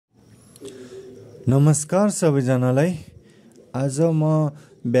नमस्कार सबैजनालाई। आज म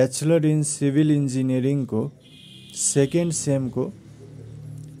ब्याचलर इन सिभिल इन्जिनियरिङ को सेकेन्ड सेम को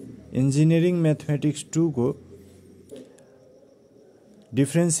इन्जिनियरिङ म्याथमेटिक्स 2 को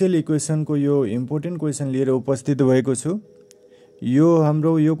डिफरेन्शियल इक्वेसन को यो इम्पोर्टेन्ट क्वेसन लिएर उपस्थित भएको छु।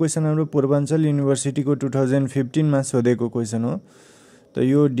 यो क्वेसन हाम्रो पूर्वाञ्चल युनिभर्सिटी को 2015 मा सोधेको क्वेसन हो। त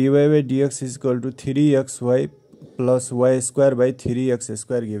यो dy by dx is equal to 3xy plus y square by 3x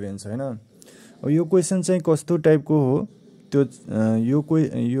square given छ हैन। अब यो क्वेसन चाहिँ कस्तो टाइपको हो त्यो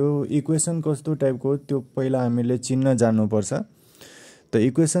यो इक्वेसन कस्तो टाइपको हो त्यो पहिला हामीले चिन्न जान्नु पर्छ। त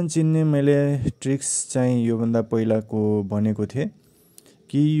इक्वेसन चिन्ने मैले ट्रिक्स चाहिँ यो भन्दा पहिलाको भनेको थिए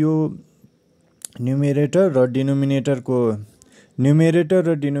कि यो न्युमेरेटर र डिनोमिनेटर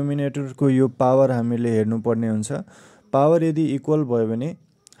को यो पावर हामीले हेर्नु पर्ने हुन्छ। पावर यदि इक्वल भयो भने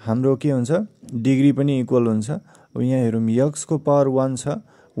हाम्रो के हुन्छ, डिग्री पनि इक्वल हुन्छ। अब यहाँ हेरौँ, x को पावर 1 छ,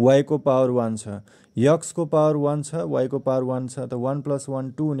 y को पावर 1 छ, x को पावर 1 छ, y को पावर 1 छ। त 1 +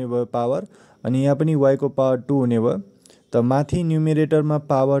 1 2 हुने भयो पावर, अनि यहाँ पनि y को पावर 2 हुने भयो। त माथि न्युमेरेटरमा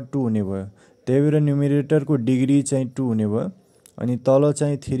पावर 2 हुने भयो, त्यही भएर न्युमेरेटरको डिग्री चाहिँ 2 हुने भयो, अनि तल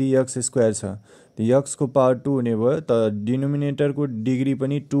चाहिँ 3x स्क्वायर छ। त x को पावर 2 हुने भयो, त डिनोमिनेटरको डिग्री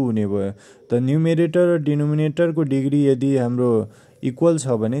पनि 2 हुने भयो। त न्युमेरेटर र डिनोमिनेटरको डिग्री यदि हाम्रो इक्वल छ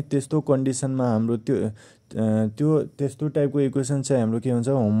भने त्यस्तो कन्डिसनमा हाम्रो त्यस्तो टाइपको इक्वेसन चाहिँ हाम्रो के हुन्छ,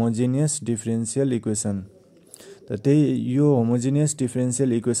 होमोजेनियस डिफरेन्शियल इक्वेसन। त त्यही यो होमोजेनियस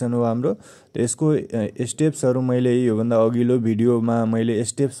डिफरेन्शियल इक्वेसन हो हाम्रो। यसको स्टेप्सहरु मैले यो भन्दा अघिल्लो भिडियोमा मैले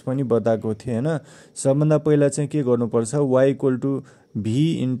स्टेप्स पनि बताएको थिएँ हैन। सबभन्दा पहिला चाहिँ के गर्नुपर्छ, y =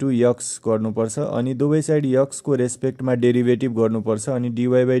 v * x गर्नुपर्छ, अनि दुवै साइड x को रेस्पेक्टमा डेरिभेटिभ गर्नुपर्छ, अनि dy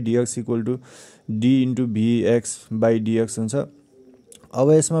by dx = d * vx/dx हुन्छ।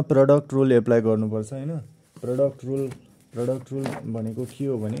 अब यसमा प्रोडक्ट रुल एप्लाई गर्नुपर्छ हैन। प्रोडक्ट रुल भनेको के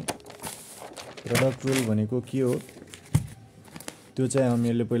हो भने, प्रोडक्ट रुल भनेको के हो त्यो चाहिँ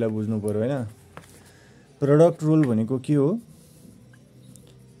हामीले पहिला बुझ्नु पर्यो हैन। प्रोडक्ट रुल भनेको के हो,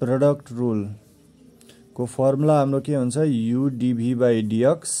 प्रोडक्ट रुल को फर्मुला हाम्रो के हुन्छ, u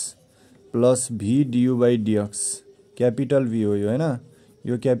dv/dx + v du/dx। Capital v हो यो हैन,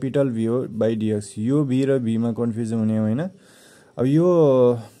 यो क्यापिटल v हो बाइ dx। यो v र v मा कन्फ्युजन हुने होइन। अब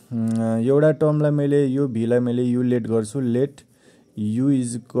यो एउटा टर्मलाई मैले यो v लाई मैले u लेट गर्छु, लेट u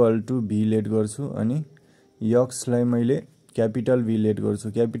 = v लेट गर्छु, अनि x लाई मैले क्यापिटल v लेट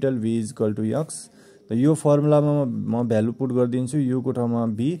गर्छु, क्यापिटल v = x। त यो फर्मुलामा म भ्यालु पुट गरिदिन्छु, u को ठाउँमा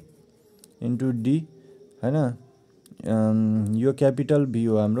v * d हैन। यो क्यापिटल v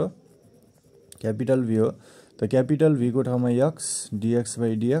हो हाम्रो, क्यापिटल v हो। त क्यापिटल v को ठाउँमा x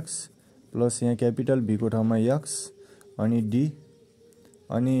dx/dx प्लस यहाँ क्यापिटल v को ठाउँमा x अनि d,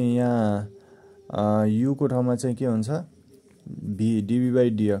 अनि यहाँ u को ठाउँमा चाहिँ के हुन्छ, v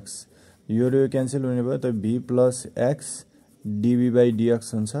dv/dx। यो र यो क्यान्सल हुने भयो, त v + x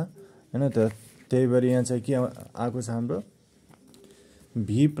dv/dx हुन्छ हैन। त त्यही भएर यहाँ चाहिँ के आएको छ हाम्रो,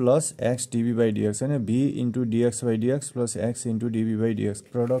 v + x dv/dx हैन, v * dx/dx + x * dv/dx।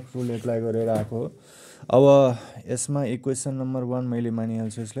 Product rule apply गरेर आएको हो। अब यसमा इक्वेसन नम्बर 1 मैले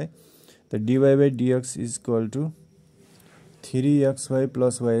मानिहाल्छु यसलाई। त dy by dx = 3xy +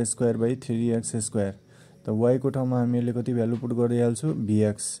 y² / 3x square। त y को ठाउँमा हामीले कति भ्यालु पुट गरिहाल्छु,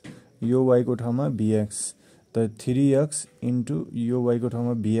 vx, यो y को ठाउँमा vx। त 3x * यो y को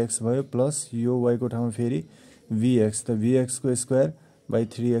ठाउँमा vx भयो, प्लस यो y को ठाउँमा फेरि vx। त vx को स्क्वायर /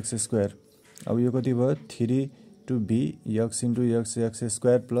 3x square। अब यो कति भयो, 3 to v x * x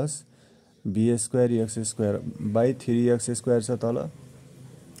square plus v² x² / 3x square छ तल।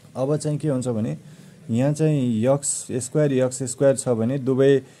 अब चाहिँ के हुन्छ भने यहाँ चाहिँ x² छ भने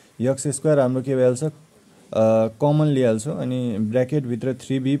दुवै x² हाम्रो के भइहाल्छ, कमन लिइहाल्छौँ, अनि ब्र्याकेट भित्र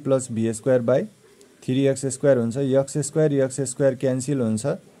 3v + v² / 3x² हुन्छ। x² क्यान्सल हुन्छ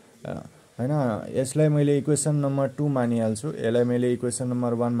हैन। यसलाई मैले इक्वेसन नम्बर 2 मानिहाल्छु, यसलाई मैले इक्वेसन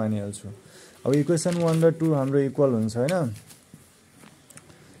नम्बर 1 मानिहाल्छु। अब इक्वेसन 1 र 2 हाम्रो इक्वल हुन्छ हैन।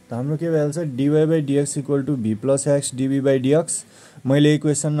 त हाम्रो के भइहाल्छ, dy by dx = v + x dv/dx। मैले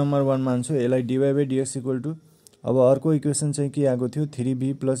इक्वेसन नम्बर 1 मान्छु, यसलाई dy by dx = अब अर्को इक्वेसन चाहिँ के आएको थियो,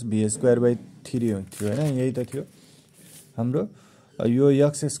 3v + v² / 3 थियो हैन। यही त थियो हाम्रो। यो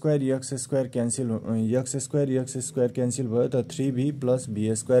x² क्यान्सल, x² क्यान्सल भयो, त 3v +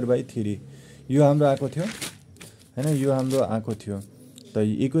 v² / 3 यो हाम्रो आएको थियो हैन, यो हाम्रो आएको थियो। त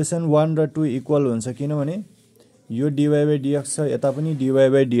इक्वेसन 1 र 2 इक्वल हुन्छ, किनभने यो dy by dx छ, यता पनि dy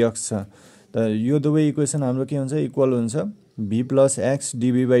by dx छ। त यो दुवै इक्वेसन हाम्रो के हुन्छ, इक्वल हुन्छ। v + x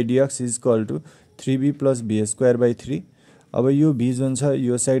dv/dx = 3v + v² / 3। अब यो v जुन छ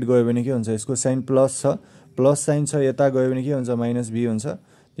यो साइड गयो भने के हुन्छ, यसको साइन प्लस छ, प्लस साइन छ, यता गयो भने के हुन्छ, -v हुन्छ।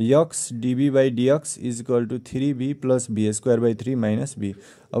 X DB by dx is equal to 3b plus b square by 3 minus b।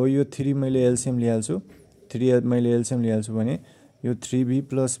 अब यो 3 मैले एलसिएम लिइहाल्छु, 3 मैले एलसिएम लिइहाल्छु भने यो 3b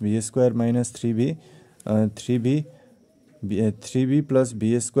plus b square minus 3b 3b plus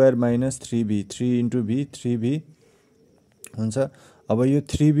b square minus 3b 3 into b 3b हुन्छ। अब यो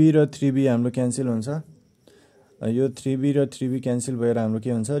 3b र 3b हाम्रो क्यान्सल हुन्छ, यो 3b र 3b क्यान्सल भएर हाम्रो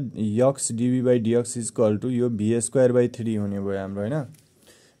के हुन्छ x DB by dx is equal to यो b स्क्वायर बाई 3 हुने भयो हाम्रो हैन,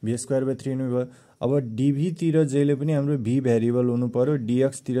 b स्क्वायर बाई 3 हुने भयो। अब dv तिर जहिले पनि हाम्रो v भेरिएबल हुनु पर्यो,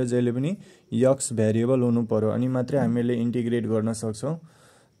 dx तिर जहिले पनि x भेरिएबल हुनु पर्यो, अनि मात्रै हामीले इन्टिग्रेट गर्न सक्छौं।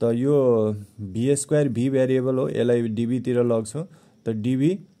 त यो b स्क्वायर v भेरिएबल हो, यसलाई dv तिर लग्छौं, त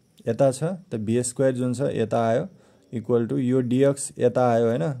dv यता छ, त b स्क्वायर जुन छ यता आयो इक्वल टु यो dx यता आयो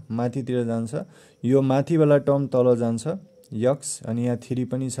हैन, माथि तिर जान्छ, यो माथि वाला टर्म तल जान्छ x, अनि यहाँ 3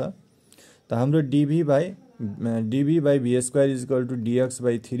 पनि छ। त हाम्रो dv by b square is equal to dx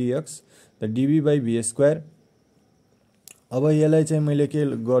by 3x, त dv बाई b स्क्वायर। अब यसलाई चाहिँ मैले के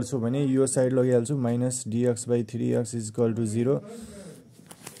गर्छु भने यो side लगिहाल्छु, minus dx by 3x is equal to 0,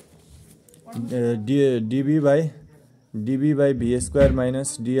 dv by b square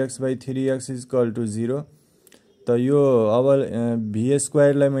minus dx by 3x is equal to 0। त यो अब v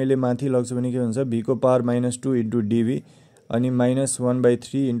स्क्वायरलाई मैले माथि लग्छु भने के हुन्छ v को पावर माइनस 2 इन्टु dv अनि minus 1 by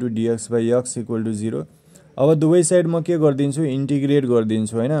 3 into dx by x equal to 0। अब दुवै साइड म के गरिदिन्छु इन्टिग्रेट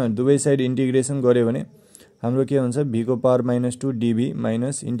गरिदिन्छु हैन, दुवै साइड इन्टिग्रेसन गरे भने हाम्रो के हुन्छ v को power minus 2 dv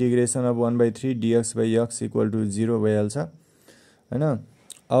minus integration of 1 by 3 dx by x equal to 0 भइहाल्छ हैन।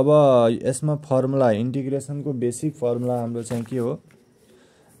 अब यसमा फर्मुला इन्टिग्रेसनको बेसिक फर्मुला हाम्रो चाहिँ के हो,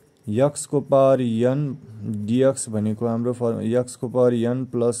 x को पावर n dx भनेको हाम्रो x को power n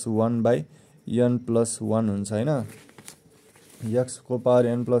plus 1 by n plus 1 हुन्छ हैन, x को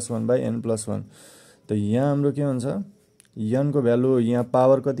power n plus 1 by n plus 1। त यहाँ हाम्रो के हुन्छ n को भ्यालु यहाँ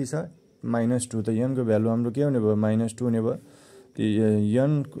पावर कति छ माइनस 2, त n को भ्यालु हाम्रो के हुने भयो माइनस 2 हुने भयो। त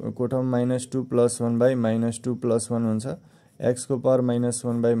n को ठाउँ minus 2 plus 1 by minus 2 plus 1 हुन्छ, x को पावर माइनस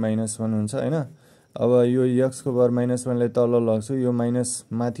 1 बाई माइनस 1 हुन्छ हैन। अब यो x को पावर माइनस 1 लाई तल लग्छु, यो माइनस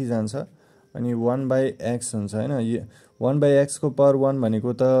माथि जान्छ, अनि 1 बाई x हुन्छ हैन, 1 बाई x को पावर 1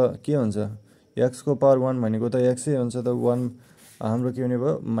 भनेको त के हुन्छ x को पावर 1 भनेको त x नै हुन्छ, त 1 हाम्रो के हुने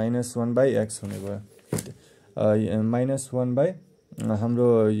भयो माइनस 1 बाई x हुने भयो, माइनस 1 बाई हाम्रो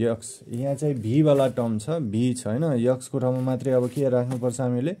x। यहाँ चाहिँ v वाला टर्म छ, v छ हैन, x को ठाउँमा मात्रै अब के राख्नुपर्छ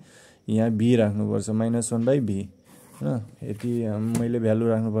हामीले यहाँ v राख्नुपर्छ, माइनस 1 बाई v हैन, यति मैले भ्यालु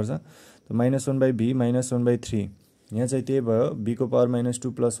राख्नुपर्छ। त minus 1 by v minus 1 by 3, यहाँ चाहिँ त्यही भयो v को power minus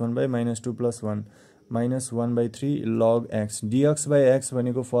 2 plus 1 by minus 2 plus 1 minus 1 by 3 log x। dx by x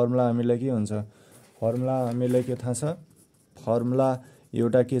भनेको फर्मुला हामीलाई के हुन्छ, फर्मुला हामीलाई के थाहा छ, फर्मुला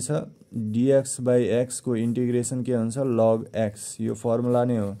एउटा के छ dx बाई x को इन्टिग्रेसन के हुन्छ log x, यो फर्मुला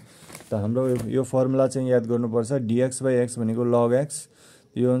नै हो। त हाम्रो यो फर्मुला चाहिँ याद गर्नुपर्छ, dx बाई x भनेको log x,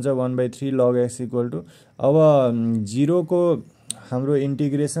 यो हुन्छ 1 by 3 log x equal to. अब 0 को हाम्रो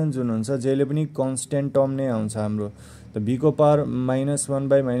इन्टिग्रेसन जुन हुन्छ जहिले पनि कन्स्टेन्ट टर्म नै आउँछ हाम्रो, त b को power minus 1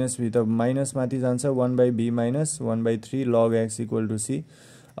 by minus b, त माइनस माथि जान्छ 1 by b minus 1 by 3 log x equal to c।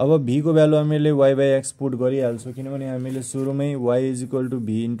 अब v को भ्यालु हामीले y बाई x पुट गरिहाल्छौँ, किनभने हामीले सुरुमै y is equal to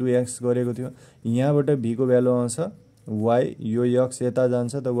v into x गरेको थियो, यहाँबाट v को भ्यालु आउँछ y, यो x यता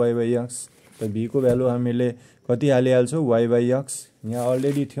जान्छ त y बाई x, त v को भ्यालु हामीले कति हालिहाल्छौँ y बाई x, यहाँ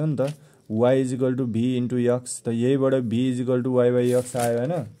अलरेडी थियो नि त y is equal to v into x, त यहीबाट v is equal to y by x आयो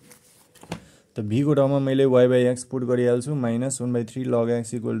हैन। त v को ठाउँमा मैले y बाई x पुट गरिहाल्छु, minus 1 by 3 log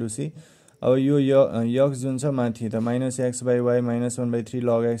x equal to c। अब यो x जुन छ माथि, त minus x by y minus 1 by 3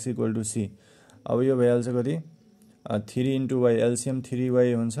 log x equal to c। अब यो भइहाल्छ कति 3 इन्टु y, एलसिएम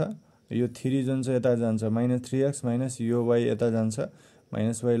 3y हुन्छ, यो 3 जुन छ यता जान्छ माइनस 3x माइनस यो y यता जान्छ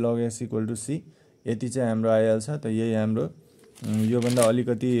minus y log x equal to c। यति चाहिँ हाम्रो आइहाल्छ। त यही हाम्रो यो भन्दा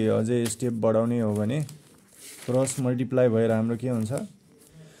अलिकति अझै स्टेप बढाउने हो भने क्रस मल्टिप्लाई भएर हाम्रो के हुन्छ,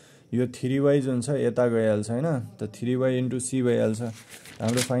 यो 3y जुन छ यता गइहाल्छ हैन, त 3y इन्टु c भइहाल्छ।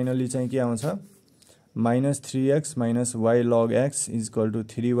 हाम्रो फाइनली चाहिँ के आउँछ minus 3x minus y log x is equal to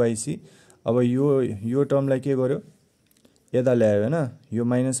 3yc। अब यो टर्मलाई के गर्यो यता ल्यायो हैन, यो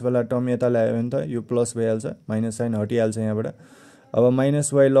माइनस वाला टर्म यता ल्यायो भने त यो प्लस भइहाल्छ, माइनस साइन हटिहाल्छ यहाँबाट। अब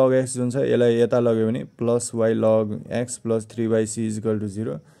माइनस y log x जुन छ यसलाई यता लग्यो भने plus y log x plus 3yc is equal to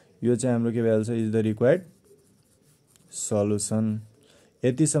 0। यो चाहिँ हाम्रो के भइहाल्छ इज द रिक्वायर्ड सल्युसन।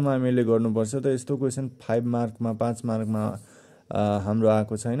 यतिसम्म हामीले गर्नुपर्छ। त यस्तो क्वेसन 5 मार्कमा 5 मार्कमा हाम्रो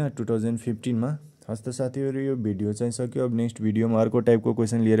आएको छैन 2015 मा। हस्त साथीहरु यो भिडियो चाहिँ सक्यो। अब नेक्स्ट भिडियोमा अर्को टाइपको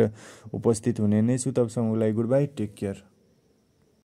क्वेसन लिएर उपस्थित हुने नै छु। तबसम्मलाई गुड बाइ, टेक केयर।